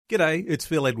G'day, it's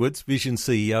Phil Edwards, Vision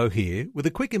CEO here, with a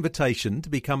quick invitation to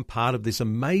become part of this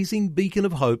amazing beacon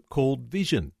of hope called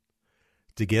Vision.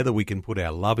 Together we can put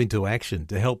our love into action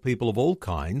to help people of all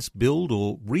kinds build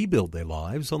or rebuild their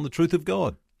lives on the truth of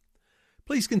God.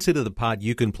 Please consider the part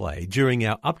you can play during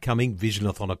our upcoming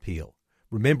Visionathon appeal,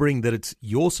 remembering that it's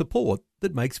your support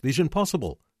that makes Vision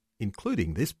possible,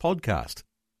 including this podcast.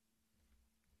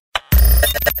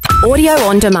 Audio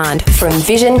on demand from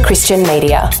Vision Christian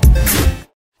Media.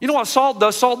 You know what salt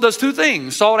does? Salt does two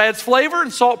things. Salt adds flavor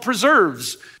and salt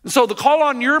preserves. And so the call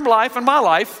on your life and my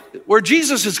life, where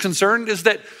Jesus is concerned, is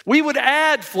that we would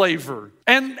add flavor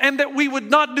and that we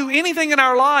would not do anything in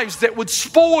our lives that would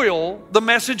spoil the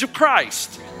message of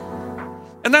Christ.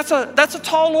 And that's a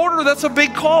tall order. That's a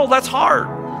big call. That's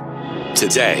hard.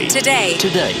 Today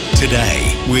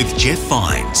with Jeff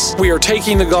Vines. We are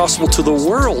taking the gospel to the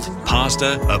world.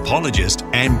 Pastor, apologist,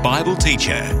 and Bible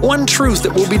teacher. One truth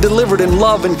that will be delivered in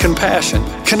love and compassion,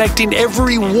 connecting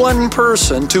every one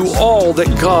person to all that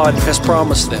God has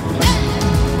promised them.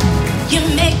 You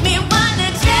make me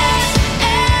wanna dance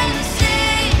and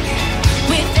sing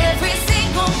with every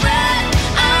single breath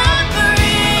I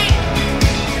breathe.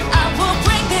 I will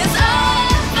bring this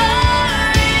offering.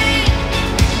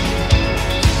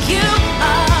 You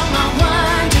are my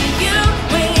wonder, you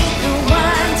with the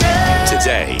wonder.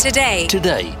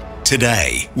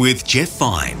 Today with Jeff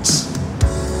Vines.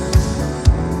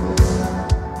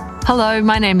 Hello,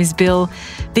 my name is Bill.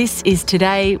 This is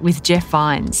Today with Jeff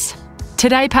Vines.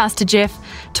 Today, Pastor Jeff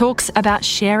talks about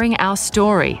sharing our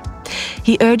story.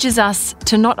 He urges us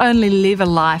to not only live a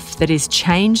life that is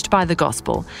changed by the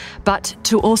gospel, but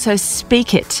to also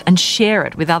speak it and share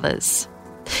it with others.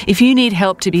 If you need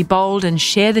help to be bold and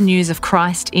share the news of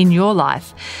Christ in your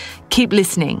life, keep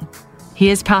listening.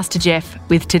 Here's Pastor Jeff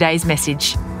with today's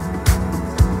message. All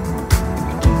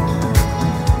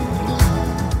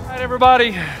right,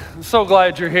 everybody. I'm so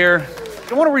glad you're here.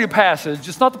 I want to read a passage.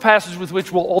 It's not the passage with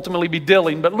which we'll ultimately be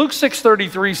dealing, but Luke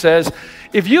 6:33 says,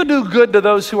 if you do good to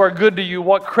those who are good to you,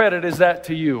 what credit is that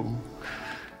to you?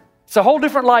 It's a whole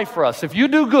different life for us. If you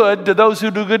do good to those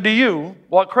who do good to you,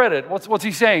 what credit? What's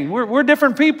he saying? We're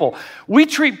different people. We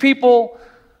treat people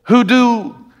who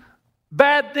do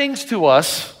bad things to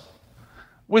us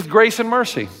with grace and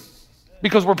mercy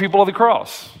because we're people of the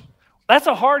cross. That's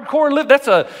a hardcore live. That's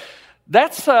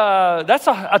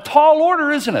a tall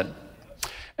order, isn't it?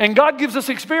 And God gives us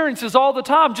experiences all the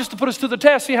time just to put us to the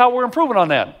test, see how we're improving on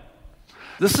that.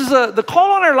 The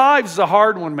call on our lives is a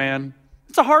hard one, man.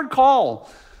 It's a hard call.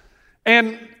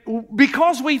 And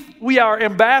because we are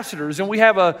ambassadors and we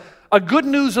have a good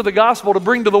news of the gospel to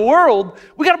bring to the world,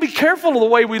 we got to be careful of the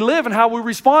way we live and how we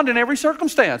respond in every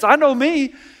circumstance. I know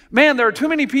me, man, there are too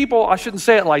many people, I shouldn't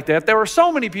say it like that. There are so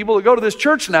many people that go to this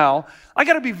church now. I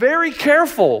got to be very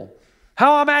careful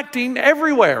how I'm acting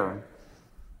everywhere.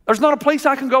 There's not a place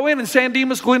I can go in San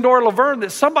Dimas, Glendora, Laverne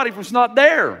that somebody was not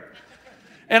there.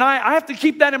 And I have to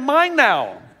keep that in mind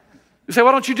now. You say,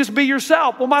 why don't you just be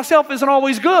yourself? Well, myself isn't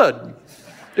always good.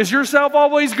 Is yourself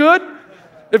always good?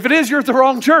 If it is, you're at the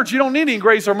wrong church. You don't need any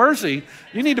grace or mercy.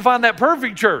 You need to find that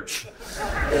perfect church.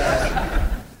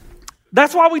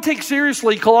 That's why we take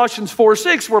seriously Colossians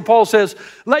 4:6, where Paul says,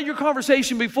 let your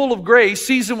conversation be full of grace,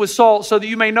 seasoned with salt, so that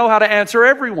you may know how to answer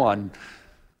everyone.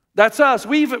 That's us.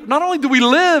 Not only do we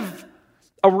live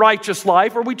a righteous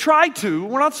life, or we try to,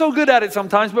 we're not so good at it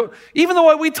sometimes, but even the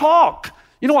way we talk.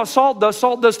 You know what salt does?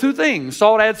 Salt does two things.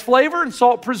 Salt adds flavor and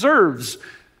salt preserves.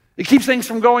 It keeps things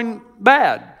from going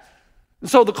bad. And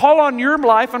so the call on your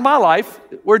life and my life,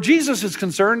 where Jesus is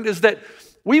concerned, is that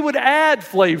we would add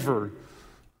flavor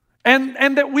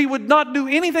and that we would not do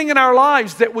anything in our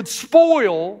lives that would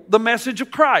spoil the message of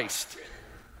Christ.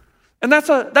 And that's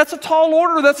a tall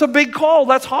order. That's a big call.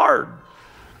 That's hard.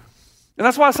 And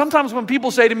that's why sometimes when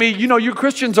people say to me, you know, you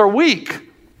Christians are weak.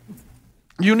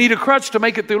 You need a crutch to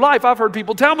make it through life. I've heard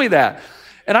people tell me that.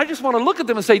 And I just want to look at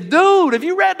them and say, dude, have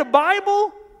you read the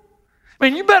Bible? I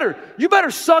mean, you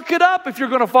better suck it up if you're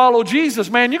going to follow Jesus,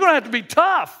 man. You're going to have to be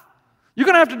tough. You're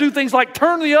going to have to do things like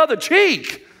turn the other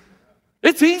cheek.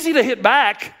 It's easy to hit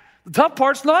back. The tough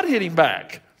part's not hitting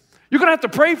back. You're going to have to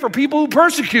pray for people who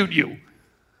persecute you.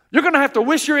 You're going to have to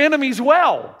wish your enemies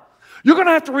well. You're going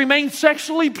to have to remain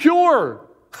sexually pure.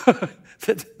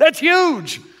 That's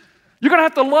huge. You're going to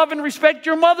have to love and respect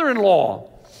your mother-in-law.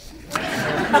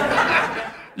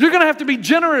 You're going to have to be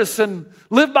generous and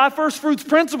live by first fruits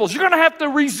principles. You're going to have to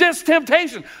resist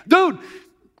temptation. Dude,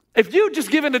 if you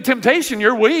just give in to temptation,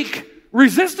 you're weak.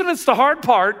 Resisting is the hard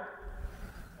part.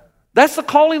 That's the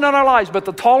calling on our lives. But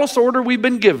the tallest order we've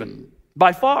been given,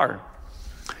 by far,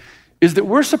 is that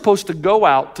we're supposed to go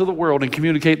out to the world and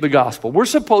communicate the gospel. We're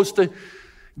supposed to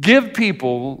give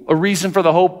people a reason for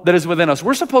the hope that is within us.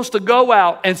 We're supposed to go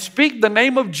out and speak the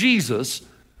name of Jesus,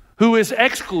 who is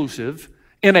exclusive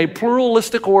in a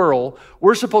pluralistic world.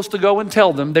 We're supposed to go and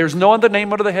tell them there's no other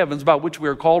name under the heavens by which we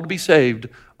are called to be saved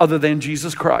other than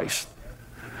Jesus Christ.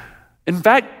 In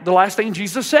fact, the last thing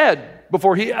Jesus said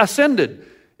before he ascended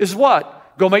is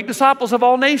what? Go make disciples of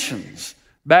all nations,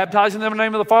 baptizing them in the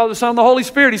name of the Father, the Son, and the Holy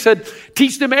Spirit. He said,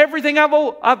 teach them everything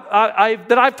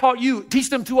that I've taught you. Teach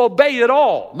them to obey it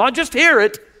all. Not just hear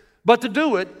it, but to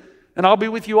do it. And I'll be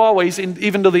with you always,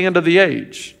 even to the end of the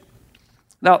age.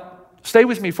 Now, stay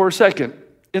with me for a second.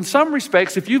 In some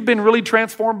respects, if you've been really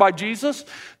transformed by Jesus,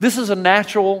 this is a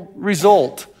natural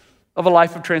result of a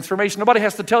life of transformation. Nobody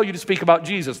has to tell you to speak about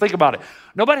Jesus. Think about it.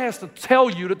 Nobody has to tell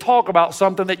you to talk about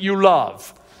something that you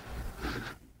love.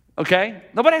 Okay?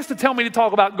 Nobody has to tell me to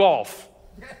talk about golf.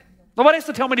 Nobody has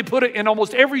to tell me to put it in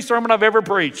almost every sermon I've ever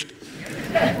preached.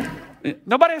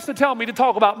 Nobody has to tell me to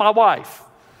talk about my wife.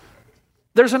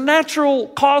 There's a natural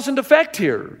cause and effect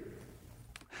here.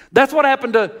 That's what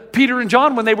happened to Peter and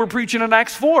John when they were preaching in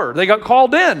Acts 4. They got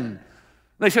called in.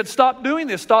 They said, stop doing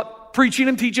this. Stop preaching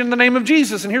and teaching in the name of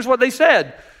Jesus. And here's what they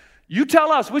said. You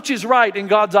tell us which is right in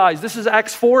God's eyes. This is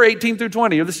Acts 4, 18 through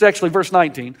 20. Or this is actually verse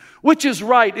 19. Which is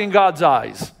right in God's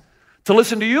eyes? To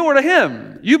listen to you or to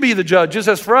him? You be the judges.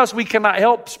 As for us, we cannot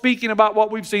help speaking about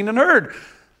what we've seen and heard.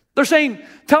 They're saying,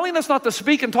 telling us not to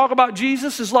speak and talk about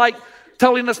Jesus is like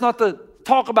telling us not to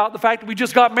talk about the fact that we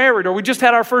just got married, or we just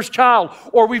had our first child,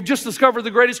 or we've just discovered the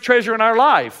greatest treasure in our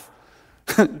life.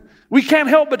 We can't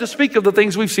help but to speak of the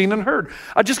things we've seen and heard.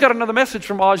 I just got another message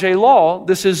from Ajay Law.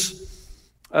 This is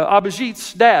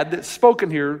Abhijit's dad that's spoken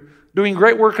here, doing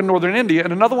great work in northern India,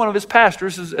 and another one of his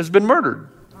pastors has been murdered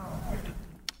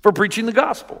for preaching the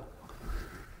gospel.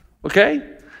 Okay?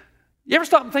 You ever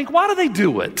stop and think, why do they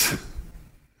do it?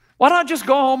 Why not just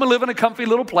go home and live in a comfy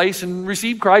little place and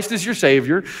receive Christ as your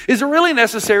Savior? Is it really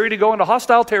necessary to go into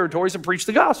hostile territories and preach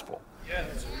the gospel?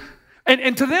 Yes.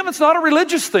 And to them, it's not a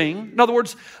religious thing. In other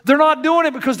words, they're not doing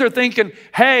it because they're thinking,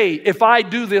 hey, if I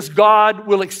do this, God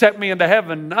will accept me into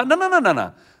heaven.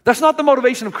 No. That's not the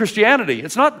motivation of Christianity.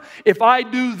 It's not, if I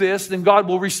do this, then God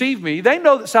will receive me. They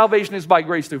know that salvation is by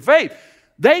grace through faith.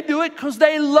 They do it because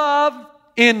they love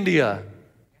India.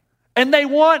 And they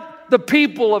want the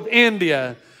people of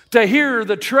India to hear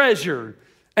the treasure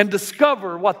and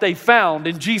discover what they found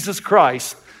in Jesus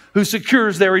Christ, who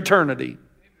secures their eternity.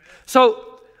 So,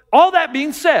 all that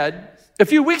being said, a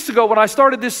few weeks ago when I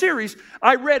started this series,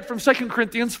 I read from 2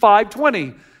 Corinthians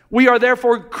 5:20. We are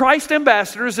therefore Christ's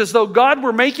ambassadors, as though God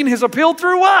were making his appeal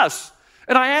through us.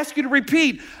 And I ask you to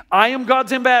repeat, I am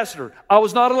God's ambassador. I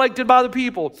was not elected by the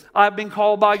people. I've been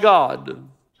called by God.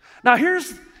 Now here's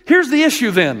the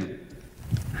issue then.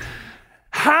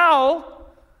 How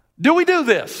do we do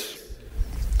this?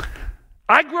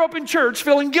 I grew up in church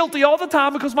feeling guilty all the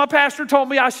time because my pastor told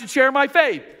me I should share my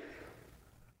faith.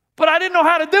 But I didn't know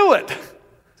how to do it.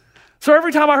 So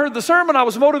every time I heard the sermon, I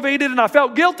was motivated and I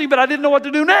felt guilty, but I didn't know what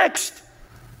to do next.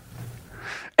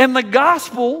 And the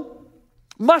gospel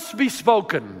must be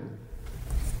spoken.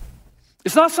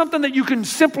 It's not something that you can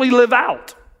simply live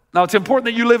out. Now, it's important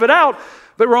that you live it out,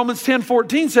 but Romans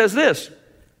 10:14 says this.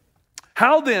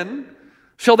 How then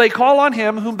shall they call on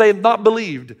him whom they have not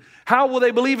believed? How will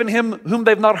they believe in him whom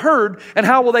they've not heard? And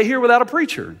how will they hear without a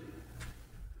preacher?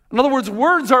 In other words,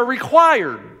 words are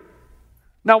required.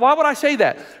 Now, why would I say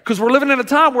that? Because we're living in a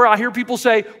time where I hear people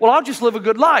say, well, I'll just live a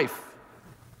good life.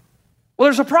 Well,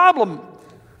 there's a problem.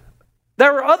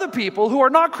 There are other people who are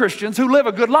not Christians who live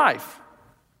a good life.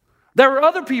 There are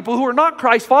other people who are not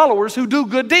Christ followers who do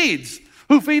good deeds,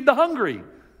 who feed the hungry,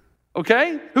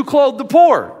 okay? Who clothe the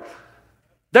poor.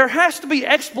 There has to be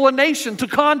explanation to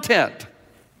content.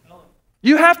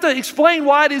 You have to explain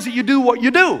why it is that you do what you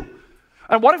do.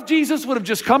 And what if Jesus would have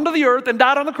just come to the earth and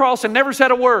died on the cross and never said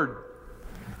a word?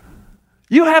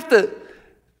 You have to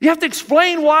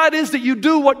explain why it is that you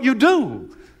do what you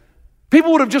do.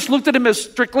 People would have just looked at him as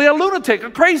strictly a lunatic, a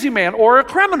crazy man, or a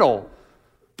criminal.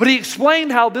 But he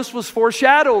explained how this was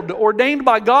foreshadowed, ordained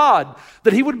by God,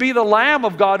 that he would be the Lamb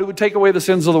of God who would take away the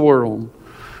sins of the world.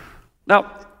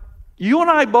 Now, you and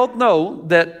I both know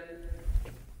that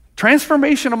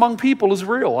transformation among people is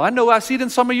real. I see it in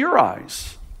some of your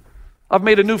eyes. I've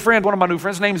made a new friend, one of my new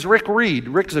friends, his name is Rick Reed.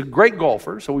 Rick's a great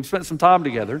golfer, so we've spent some time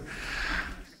together.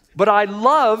 But I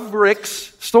love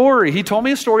Rick's story. He told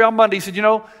me a story on Monday. He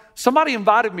said, somebody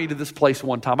invited me to this place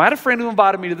one time. I had a friend who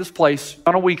invited me to this place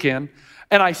on a weekend,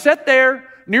 and I sat there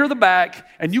near the back,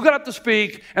 and you got up to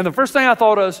speak, and the first thing I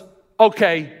thought was,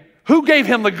 okay, who gave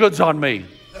him the goods on me?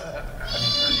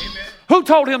 Who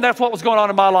told him that's what was going on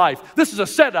in my life? This is a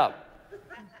setup.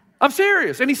 I'm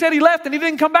serious. And he said he left and he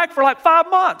didn't come back for like 5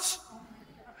 months.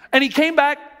 And he came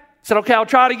back, said, okay, I'll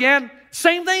try it again.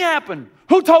 Same thing happened.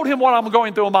 Who told him what I'm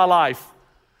going through in my life?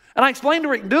 And I explained to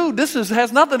Rick, dude, this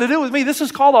has nothing to do with me. This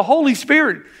is called the Holy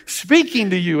Spirit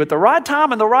speaking to you at the right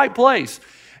time and the right place.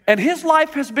 And his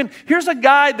life has been, here's a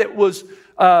guy that was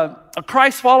a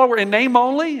Christ follower in name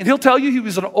only, and he'll tell you he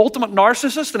was an ultimate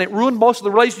narcissist, and it ruined most of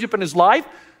the relationship in his life.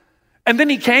 And then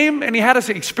he came and he had this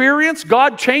experience.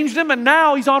 God changed him, and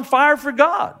now he's on fire for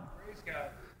God.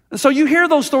 And so you hear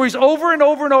those stories over and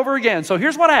over and over again. So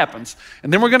here's what happens.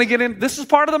 And then we're going to get in. This is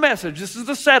part of the message. This is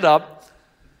the setup.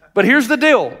 But here's the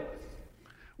deal.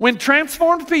 When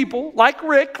transformed people like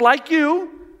Rick, like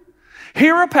you,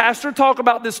 hear a pastor talk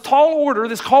about this tall order,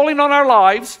 this calling on our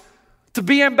lives to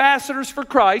be ambassadors for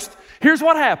Christ, here's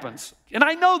what happens. And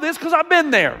I know this because I've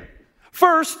been there.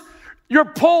 First, your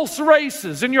pulse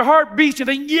races and your heart beats. You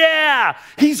think, yeah,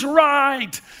 he's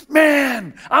right.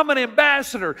 Man, I'm an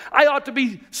ambassador. I ought to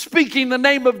be speaking the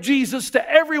name of Jesus to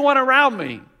everyone around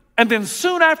me. And then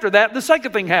soon after that, the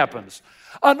second thing happens.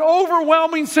 An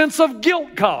overwhelming sense of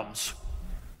guilt comes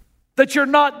that you're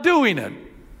not doing it.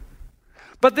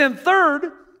 But then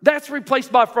third, that's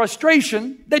replaced by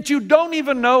frustration that you don't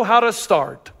even know how to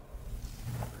start.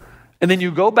 And then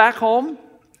you go back home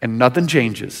and nothing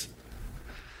changes.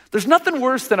 There's nothing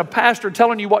worse than a pastor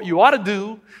telling you what you ought to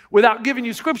do without giving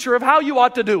you scripture of how you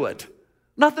ought to do it.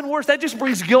 Nothing worse. That just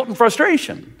brings guilt and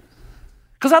frustration.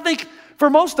 Because I think for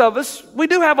most of us, we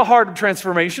do have a heart of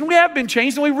transformation. We have been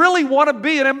changed and we really want to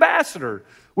be an ambassador.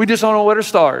 We just don't know where to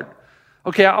start.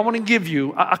 Okay, I want to give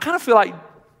you, I kind of feel like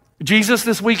Jesus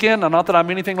this weekend, not that I'm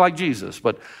anything like Jesus,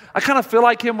 but I kind of feel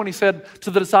like him when he said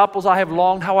to the disciples, how I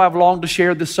have longed to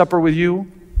share this supper with you.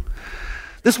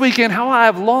 This weekend, how I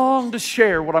have longed to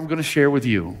share what I'm going to share with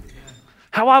you.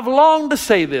 How I've longed to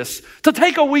say this, to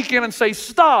take a weekend and say,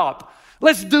 stop,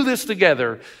 let's do this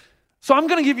together. So I'm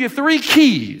going to give you 3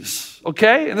 keys,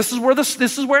 okay? And this is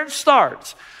where it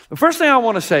starts. The first thing I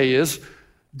want to say is,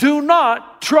 do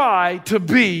not try to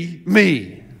be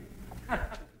me.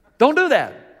 Don't do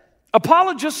that.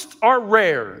 Apologists are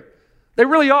rare. They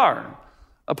really are.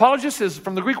 Apologist is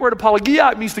from the Greek word apologia.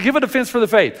 It means to give a defense for the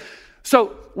faith.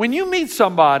 So when you meet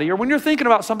somebody or when you're thinking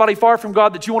about somebody far from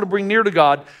God that you want to bring near to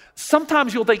God,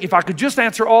 sometimes you'll think, if I could just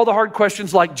answer all the hard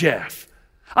questions like Jeff,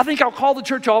 I think I'll call the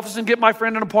church office and get my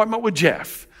friend an appointment with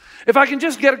Jeff. If I can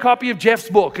just get a copy of Jeff's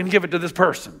book and give it to this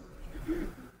person.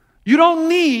 You don't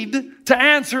need to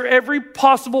answer every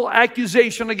possible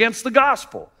accusation against the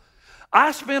gospel.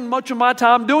 I spend much of my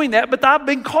time doing that, but I've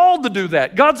been called to do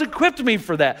that. God's equipped me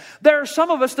for that. There are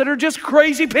some of us that are just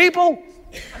crazy people.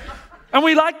 And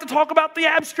we like to talk about the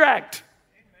abstract.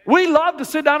 We love to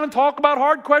sit down and talk about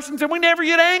hard questions and we never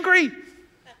get angry.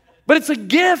 But it's a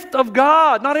gift of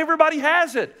God. Not everybody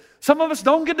has it. Some of us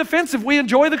don't get defensive. We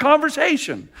enjoy the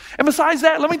conversation. And besides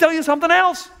that, let me tell you something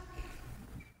else.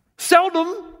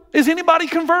 Seldom is anybody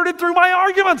converted through my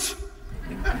arguments.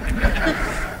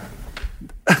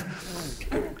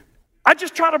 I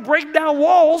just try to break down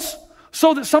walls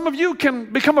so that some of you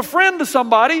can become a friend to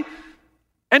somebody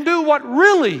and do what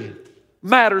really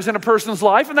matters in a person's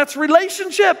life, and that's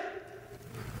relationship.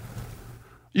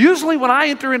 Usually when I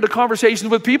enter into conversations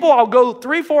with people, I'll go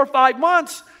 3, 4, 5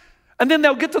 months, and then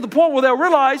they'll get to the point where they'll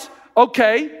realize,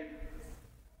 okay,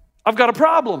 I've got a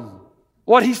problem.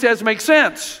 What he says makes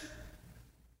sense.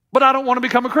 But I don't want to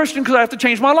become a Christian because I have to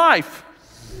change my life.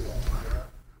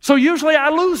 So usually I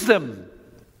lose them.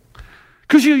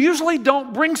 Because you usually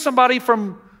don't bring somebody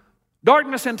from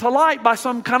darkness into light by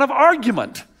some kind of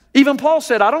argument. Even Paul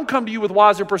said, I don't come to you with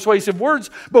wise or persuasive words,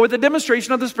 but with a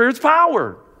demonstration of the Spirit's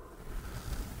power.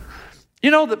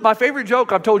 You know that my favorite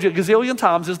joke I've told you a gazillion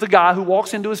times is the guy who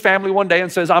walks into his family one day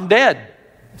and says, I'm dead.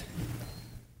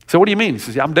 So what do you mean? He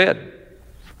says, yeah, I'm dead.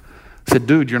 I said,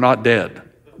 dude, you're not dead.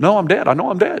 No, I'm dead. I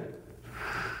know I'm dead.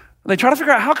 And they try to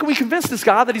figure out, how can we convince this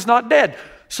guy that he's not dead?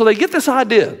 So they get this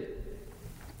idea.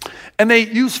 And they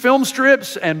use film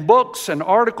strips and books and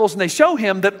articles, and they show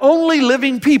him that only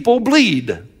living people bleed.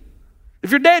 If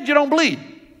you're dead, you don't bleed.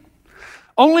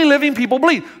 Only living people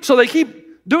bleed. So they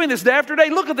keep doing this day after day.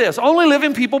 Look at this. Only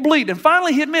living people bleed. And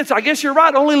finally he admits, I guess you're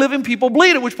right. Only living people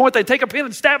bleed. At which point they take a pin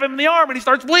and stab him in the arm and he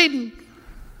starts bleeding.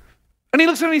 And he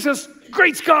looks at him and he says,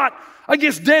 great Scott, I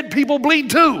guess dead people bleed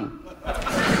too.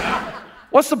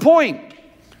 What's the point?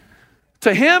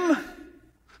 To him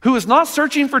who is not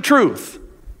searching for truth,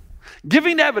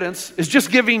 giving evidence is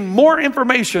just giving more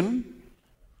information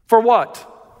for what?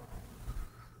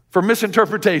 For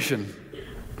misinterpretation.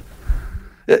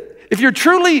 If you're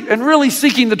truly and really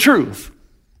seeking the truth,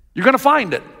 you're going to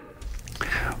find it.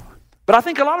 But But I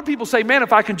think a lot of people say, man,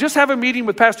 if I can just have a meeting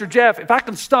with Pastor Jeff, if I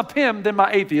can stump him, then my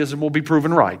atheism will be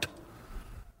proven right.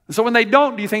 And so when they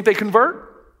don't, do you think they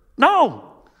convert? No.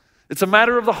 It's a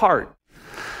matter of the heart.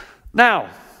 Now,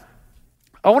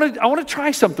 I want to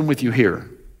try something with you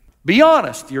here. Be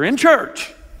honest. You're in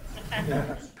church.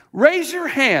 Raise your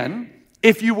hand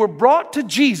if you were brought to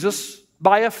Jesus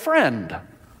by a friend.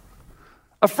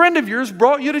 A friend of yours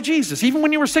brought you to Jesus, even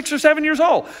when you were 6 or 7 years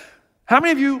old. How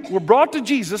many of you were brought to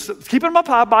Jesus, keep them up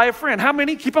high, by a friend? How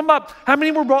many? Keep them up. How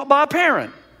many were brought by a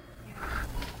parent?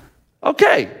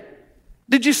 Okay.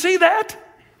 Did you see that?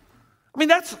 I mean,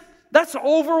 that's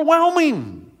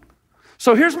overwhelming.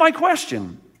 So here's my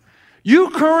question. You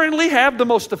currently have the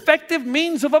most effective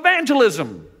means of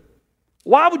evangelism.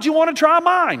 Why would you want to try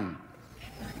mine?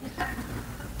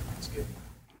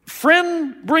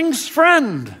 Friend brings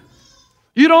friend.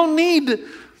 You don't need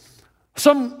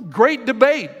some great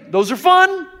debate. Those are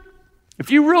fun.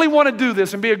 If you really want to do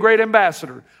this and be a great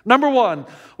ambassador, number one,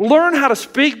 learn how to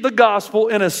speak the gospel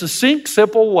in a succinct,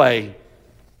 simple way.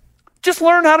 Just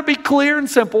learn how to be clear and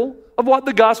simple of what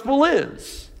the gospel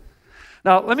is.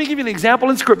 Now, let me give you an example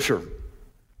in Scripture.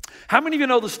 How many of you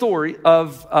know the story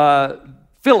of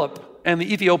Philip and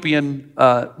the Ethiopian?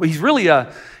 He's really,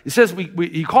 it says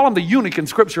you call him the eunuch in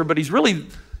Scripture, but he's really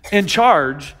in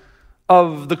charge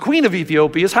of the queen of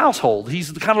Ethiopia's household.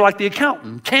 He's kind of like the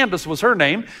accountant. Candace was her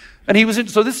name. And he was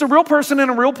so this is a real person in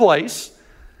a real place.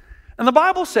 And the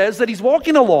Bible says that he's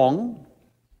walking along,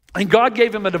 and God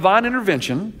gave him a divine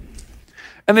intervention.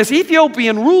 And this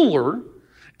Ethiopian ruler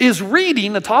is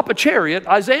reading atop a chariot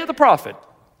Isaiah the prophet,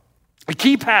 a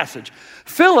key passage.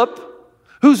 Philip,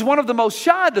 who's one of the most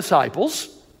shy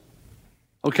disciples,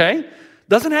 okay,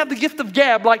 doesn't have the gift of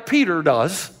gab like Peter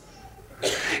does,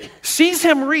 sees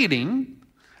him reading,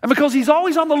 and because he's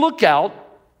always on the lookout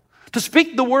to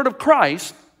speak the word of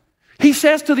Christ, he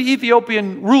says to the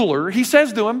Ethiopian ruler, he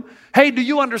says to him, hey, do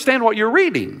you understand what you're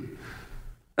reading?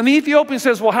 And the Ethiopian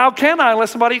says, well, how can I unless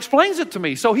somebody explains it to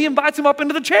me? So he invites him up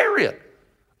into the chariot,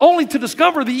 only to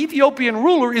discover the Ethiopian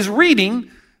ruler is reading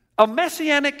a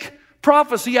messianic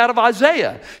prophecy out of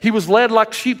Isaiah. He was led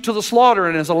like sheep to the slaughter,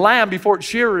 and as a lamb before its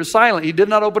shearer is silent, he did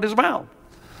not open his mouth.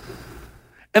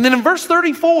 And then in verse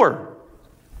 34,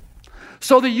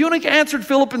 so the eunuch answered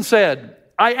Philip and said,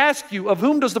 I ask you, of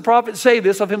whom does the prophet say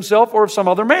this, of himself or of some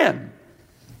other man?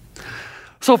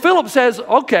 So Philip says,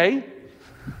 okay,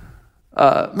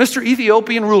 Mr.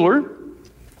 Ethiopian ruler,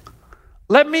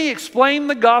 let me explain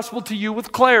the gospel to you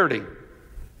with clarity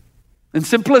and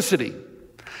simplicity.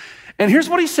 And here's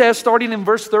what he says, starting in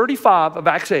verse 35 of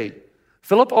Acts 8.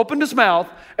 Philip opened his mouth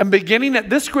and beginning at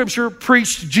this scripture,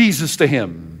 preached Jesus to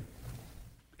him.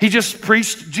 He just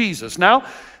preached Jesus. Now, it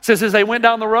says as they went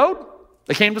down the road,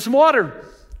 they came to some water.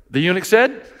 The eunuch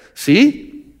said,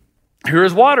 see, here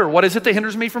is water. What is it that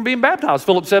hinders me from being baptized?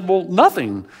 Philip said, well,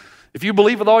 nothing. If you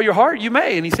believe with all your heart, you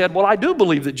may. And he said, well, I do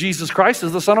believe that Jesus Christ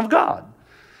is the Son of God.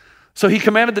 So he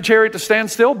commanded the chariot to stand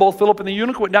still. Both Philip and the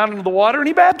eunuch went down into the water, and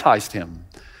he baptized him.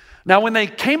 Now, when they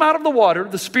came out of the water,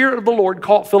 the Spirit of the Lord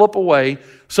caught Philip away,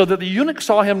 so that the eunuch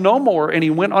saw him no more, and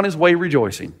he went on his way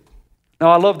rejoicing.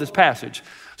 Now, I love this passage.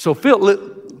 So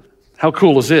Philip, how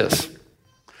cool is this?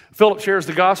 Philip shares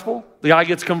the gospel, the guy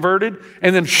gets converted,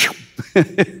 and then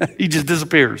he just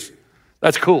disappears.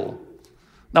 That's cool.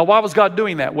 Now, why was God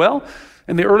doing that? Well,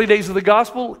 in the early days of the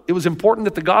gospel, it was important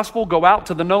that the gospel go out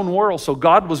to the known world, so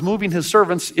God was moving his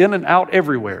servants in and out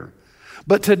everywhere.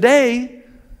 But today,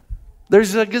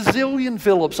 there's a gazillion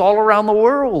Philips all around the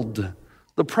world.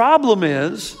 The problem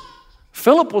is,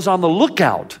 Philip was on the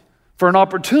lookout for an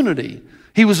opportunity.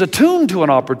 He was attuned to an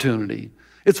opportunity.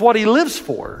 It's what he lives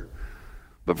for.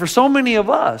 But for so many of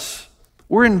us,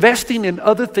 we're investing in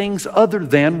other things other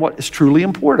than what is truly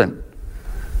important.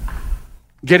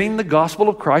 Getting the gospel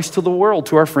of Christ to the world,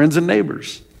 to our friends and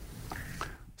neighbors.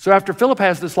 So after Philip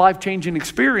has this life-changing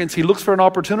experience, he looks for an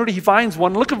opportunity, he finds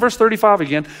one. Look at verse 35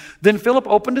 again. Then Philip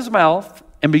opened his mouth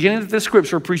and beginning at this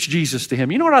scripture, preached Jesus to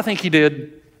him. You know what I think he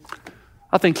did?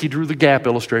 I think he drew the gap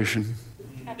illustration.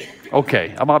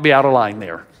 Okay, I might be out of line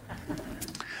there.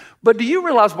 But do you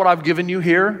realize what I've given you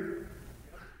here?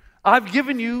 I've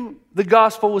given you the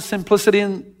gospel with simplicity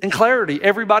and clarity.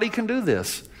 Everybody can do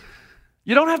this.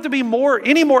 You don't have to be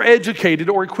any more educated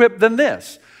or equipped than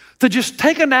this. To just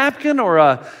take a napkin or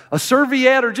a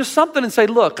serviette or just something and say,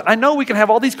 look, I know we can have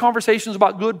all these conversations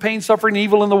about good, pain, suffering, and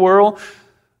evil in the world,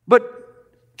 but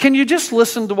can you just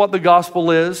listen to what the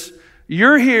gospel is?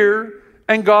 You're here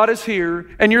and God is here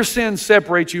and your sins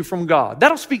separate you from God.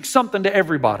 That'll speak something to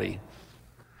everybody.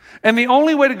 And the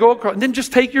only way to go across, and then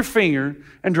just take your finger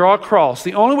and draw a cross.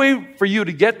 The only way for you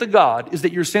to get to God is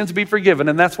that your sins be forgiven.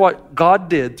 And that's what God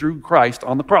did through Christ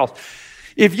on the cross.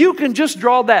 If you can just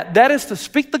draw that, that is to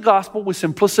speak the gospel with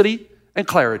simplicity and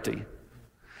clarity.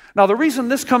 Now, the reason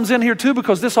this comes in here too,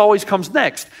 because this always comes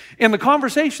next. In the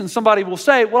conversation, somebody will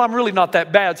say, well, I'm really not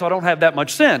that bad, so I don't have that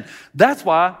much sin. That's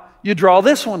why you draw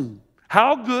this one.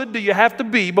 How good do you have to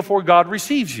be before God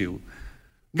receives you?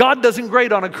 God doesn't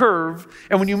grade on a curve,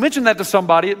 and when you mention that to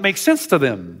somebody, it makes sense to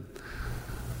them.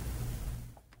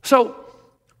 So,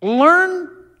 learn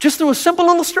just through a simple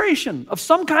illustration of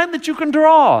some kind that you can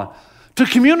draw to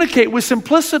communicate with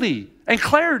simplicity and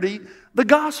clarity the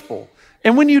gospel.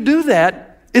 And when you do that,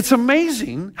 it's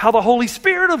amazing how the Holy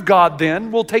Spirit of God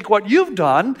then will take what you've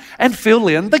done and fill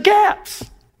in the gaps.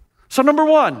 So number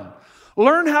one,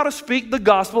 learn how to speak the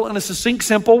gospel in a succinct,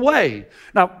 simple way.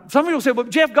 Now, some people say, well,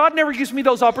 Jeff, God never gives me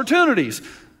those opportunities.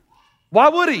 Why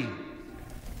would he?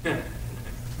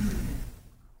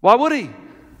 Why would he?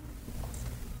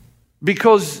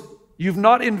 Because you've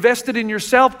not invested in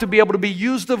yourself to be able to be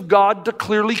used of God to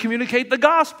clearly communicate the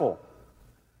gospel.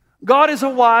 God is a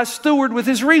wise steward with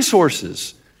his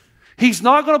resources. He's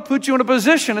not going to put you in a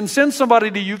position and send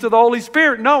somebody to you through the Holy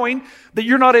Spirit knowing that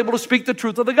you're not able to speak the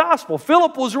truth of the gospel.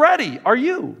 Philip was ready. Are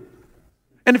you?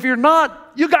 And if you're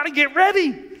not, you got to get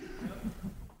ready.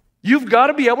 You've got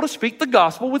to be able to speak the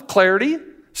gospel with clarity,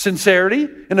 sincerity,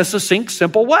 in a succinct,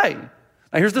 simple way.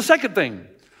 Now here's the second thing.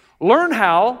 Learn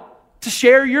how to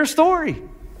share your story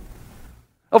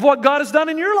of what God has done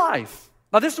in your life.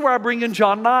 Now this is where I bring in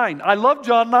John 9. I love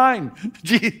John 9.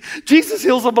 Jesus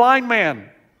heals a blind man.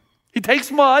 He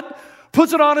takes mud,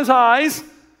 puts it on his eyes,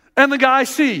 and the guy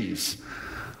sees.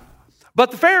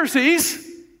 But the Pharisees,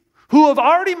 who have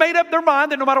already made up their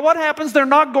mind that no matter what happens, they're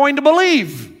not going to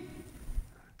believe.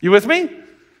 You with me?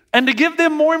 And to give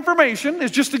them more information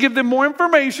is just to give them more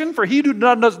information, for he who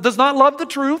does not love the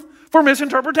truth for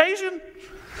misinterpretation.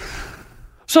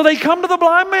 So they come to the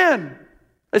blind man.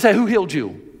 They say, who healed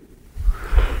you?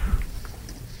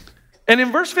 And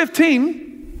in verse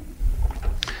 15,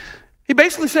 he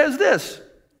basically says this.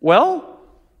 Well,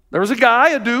 there was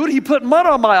a dude, he put mud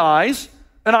on my eyes,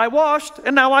 and I washed,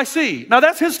 and now I see. Now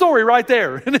that's his story right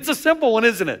there. And it's a simple one,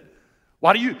 isn't it?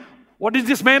 What did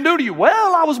this man do to you?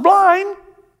 Well, I was blind.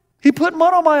 He put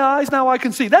mud on my eyes, now I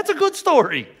can see. That's a good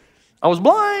story. I was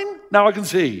blind, now I can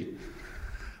see.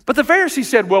 But the Pharisees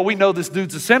said, well, we know this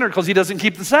dude's a sinner because he doesn't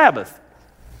keep the Sabbath.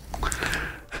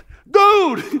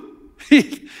 Dude,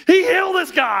 he healed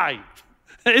this guy.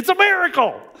 It's a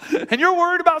miracle. And you're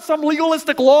worried about some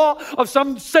legalistic law of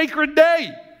some sacred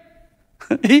day.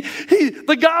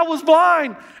 The guy was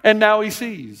blind, and now he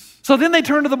sees. So then they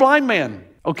turn to the blind man.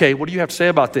 Okay, what do you have to say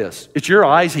about this? It's your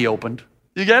eyes he opened.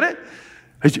 You get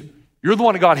it? You're the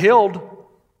one who got healed.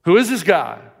 Who is this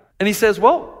guy? And he says,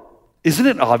 well, isn't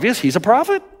it obvious he's a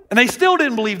prophet? And they still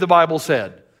didn't believe the Bible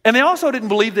said. And they also didn't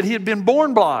believe that he had been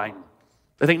born blind.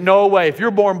 They think, no way, if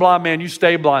you're born blind, man, you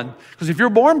stay blind. Because if you're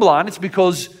born blind, it's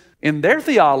because in their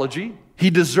theology,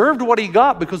 he deserved what he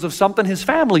got because of something his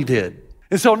family did.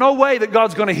 And so no way that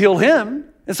God's going to heal him.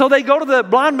 And so they go to the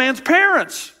blind man's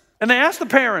parents. And they ask the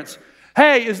parents,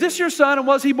 hey, is this your son and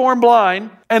was he born blind?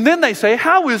 And then they say,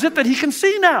 how is it that he can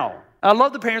see now? I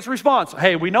love the parents' response.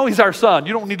 Hey, we know he's our son.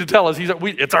 You don't need to tell us.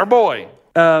 It's our boy.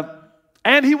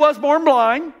 And he was born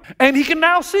blind, and he can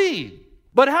now see.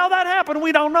 But how that happened,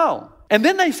 we don't know. And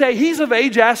then they say, he's of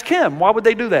age, ask him. Why would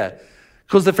they do that?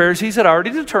 Because the Pharisees had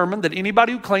already determined that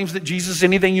anybody who claims that Jesus is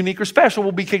anything unique or special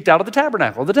will be kicked out of the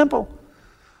tabernacle, the temple.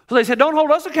 So they said, don't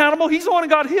hold us accountable. He's the one who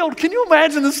got healed. Can you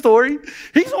imagine the story?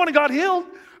 He's the one who got healed.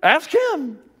 Ask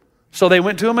him. So they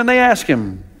went to him and they asked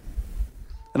him.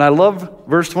 And I love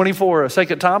verse 24. A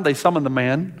second time, they summoned the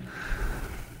man.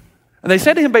 And they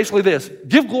said to him basically this,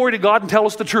 give glory to God and tell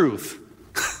us the truth.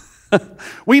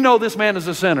 We know this man is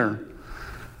a sinner.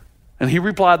 And he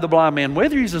replied, the blind man,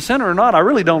 whether he's a sinner or not, I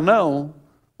really don't know.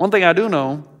 One thing I do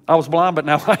know, I was blind, but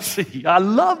now I see. I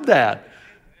love that.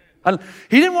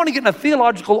 He didn't want to get in a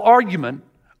theological argument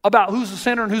about who's a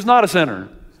sinner and who's not a sinner.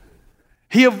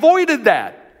 He avoided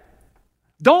that.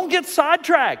 Don't get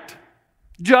sidetracked.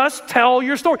 Just tell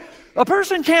your story. A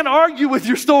person can't argue with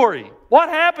your story. What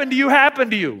happened to you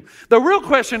happened to you. The real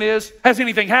question is, has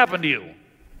anything happened to you?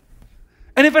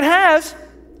 And if it has,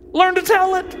 learn to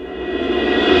tell it.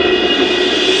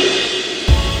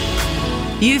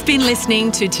 You've been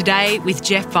listening to Today with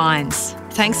Jeff Vines.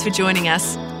 Thanks for joining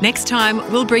us. Next time,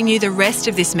 we'll bring you the rest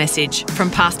of this message from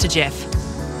Pastor Jeff.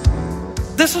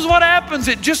 This is what happens.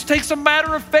 It just takes a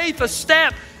matter of faith, a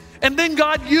step, and then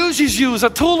God uses you as a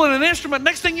tool and an instrument.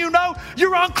 Next thing you know,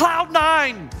 you're on cloud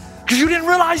 9 because you didn't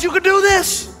realize you could do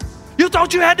this. You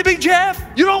thought you had to be Jeff?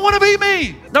 You don't want to be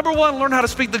me. Number one, learn how to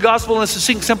speak the gospel in a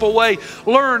succinct, simple way.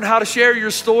 Learn how to share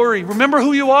your story. Remember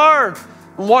who you are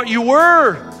and what you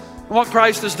were and what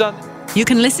Christ has done. You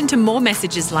can listen to more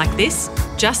messages like this.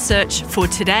 Just search for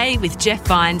Today with Jeff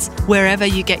Vines wherever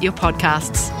you get your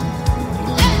podcasts.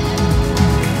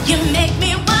 You make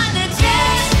me wanna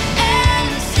dance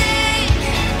and sing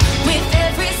with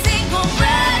every single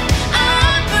breath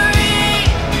I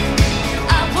breathe.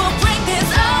 I will bring this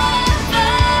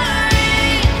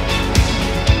offering.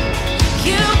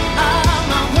 You are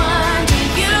my wonder.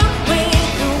 You with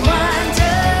the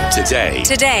wonder.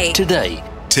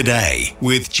 Today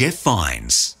with Jeff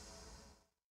Vines.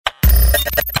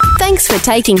 Thanks for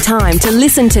taking time to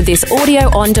listen to this audio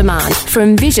on demand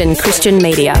from Vision Christian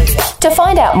Media. To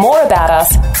find out more about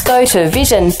us, go to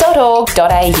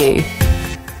vision.org.au.